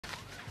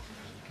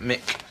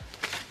Mick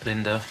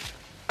Linda,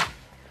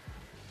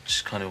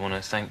 just kind of want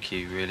to thank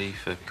you, really,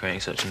 for creating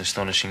such an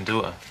astonishing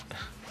daughter.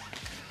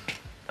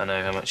 I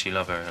know how much you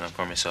love her, and I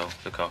promise I'll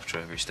look after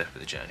her every step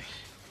of the journey.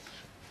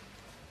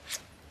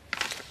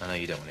 I know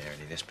you don't want to hear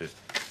any of this, but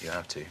you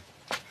have to.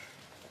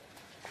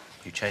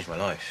 You changed my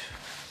life.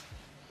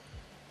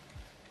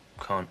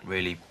 Can't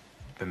really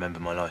remember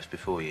my life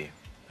before you,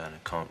 and I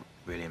can't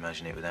really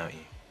imagine it without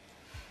you.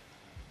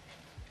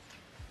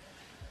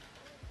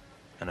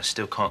 And I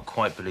still can't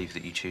quite believe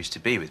that you choose to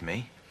be with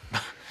me,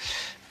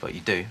 but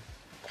you do,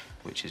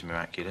 which is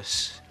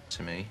miraculous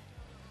to me.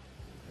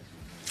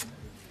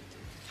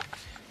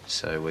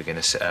 So we're going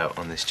to set out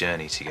on this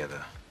journey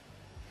together,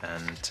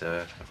 and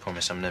I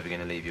promise I'm never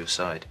going to leave your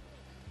side.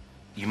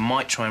 You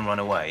might try and run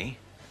away,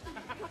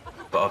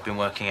 but I've been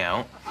working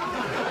out, and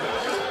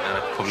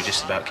I probably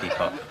just about keep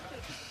up.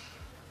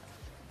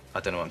 I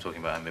don't know what I'm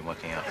talking about. I haven't been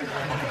working out.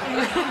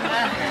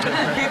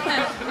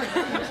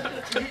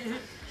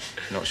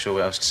 Not sure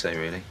what else to say,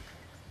 really.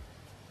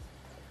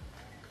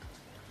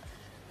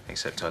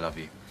 Except I love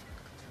you.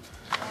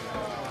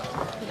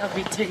 Love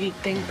you too, you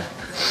think.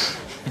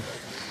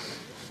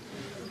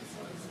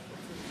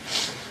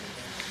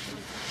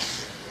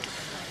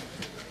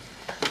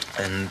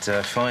 And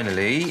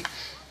finally,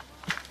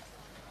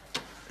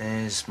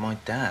 there's my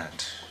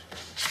dad.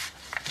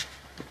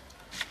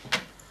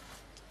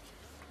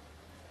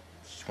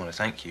 Just want to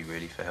thank you,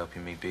 really, for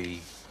helping me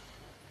be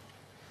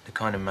the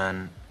kind of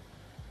man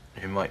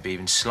who might be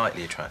even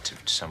slightly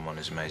attractive to someone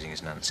as amazing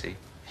as Nancy.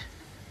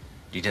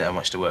 You didn't have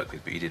much to work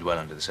with, but you did well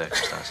under the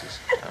circumstances.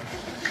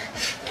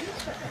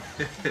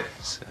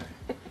 So,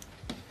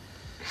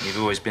 you've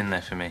always been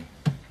there for me.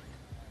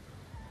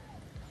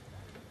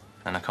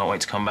 And I can't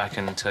wait to come back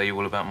and tell you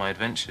all about my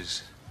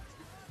adventures.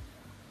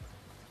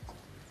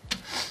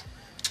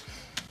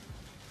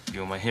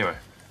 You're my hero.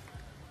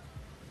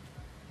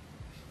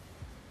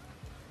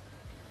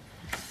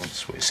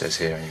 That's what it says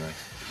here, anyway.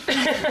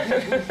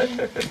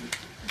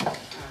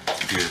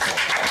 Beautiful.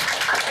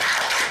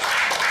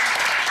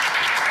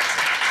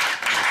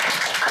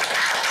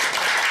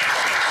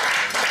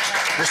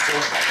 Mister,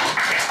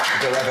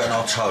 we'll have it on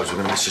our toes. We're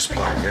going to miss this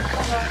plane, yeah?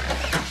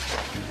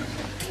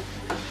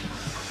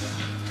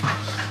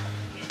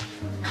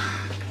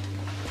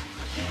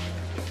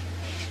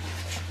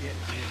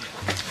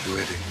 You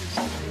ready?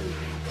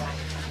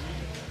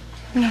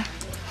 Yeah.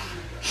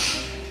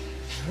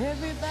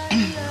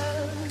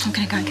 I'm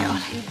gonna go and get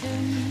Ollie.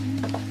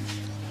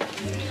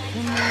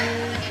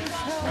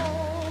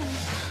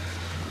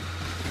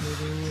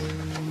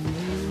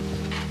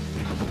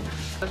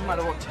 Doesn't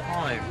matter what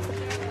time.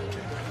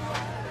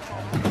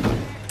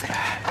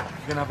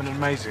 You're gonna have an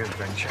amazing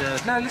adventure.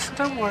 No, listen,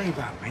 don't worry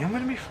about me. I'm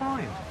gonna be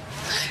fine.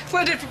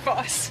 Word of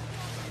advice.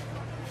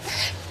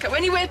 Go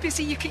anywhere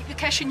busy, you keep your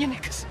cash in your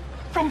knickers.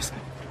 Promise me.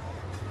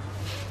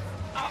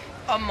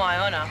 On my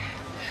honour.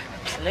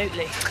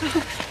 Absolutely.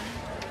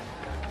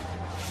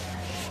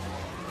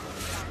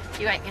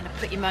 You ain't gonna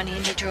put your money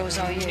in your drawers,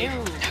 are you?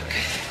 No.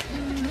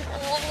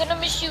 Oh, I'm gonna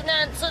miss you,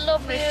 Nance. I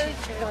love you.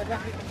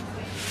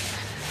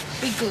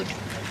 Be good.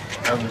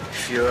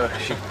 If you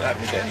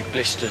happen to get any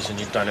blisters and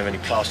you don't have any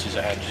plasters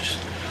at hand,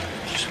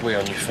 just wee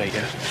on your feet,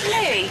 yeah?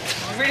 Lee!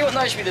 You really want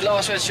those to be the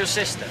last words to your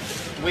sister?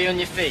 Wee on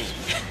your feet.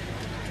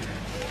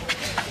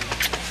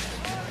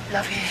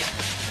 Love you.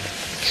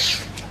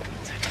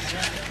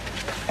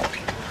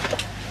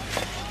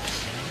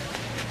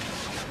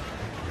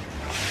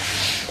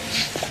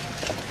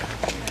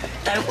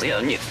 Don't wee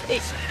on your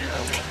feet.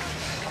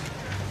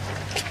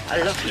 I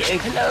love you. I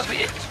love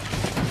you.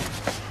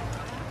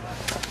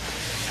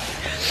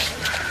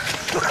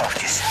 Look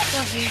after yourself.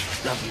 Love you.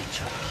 Love you,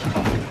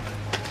 Charlie.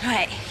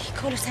 Right, you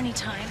call us any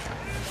time.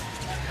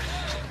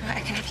 Right, I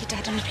can have your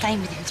dad on the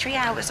plane within 3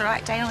 hours, all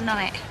right, day or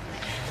night.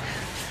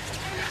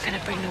 I'm gonna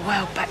bring the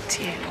world back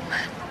to you, little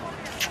man.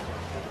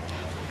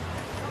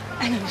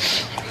 Hang on.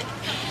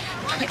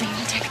 Whitney,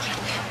 you take it.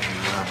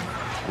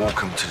 Walk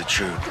him to the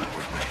tube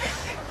with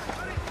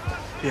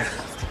me. Yeah.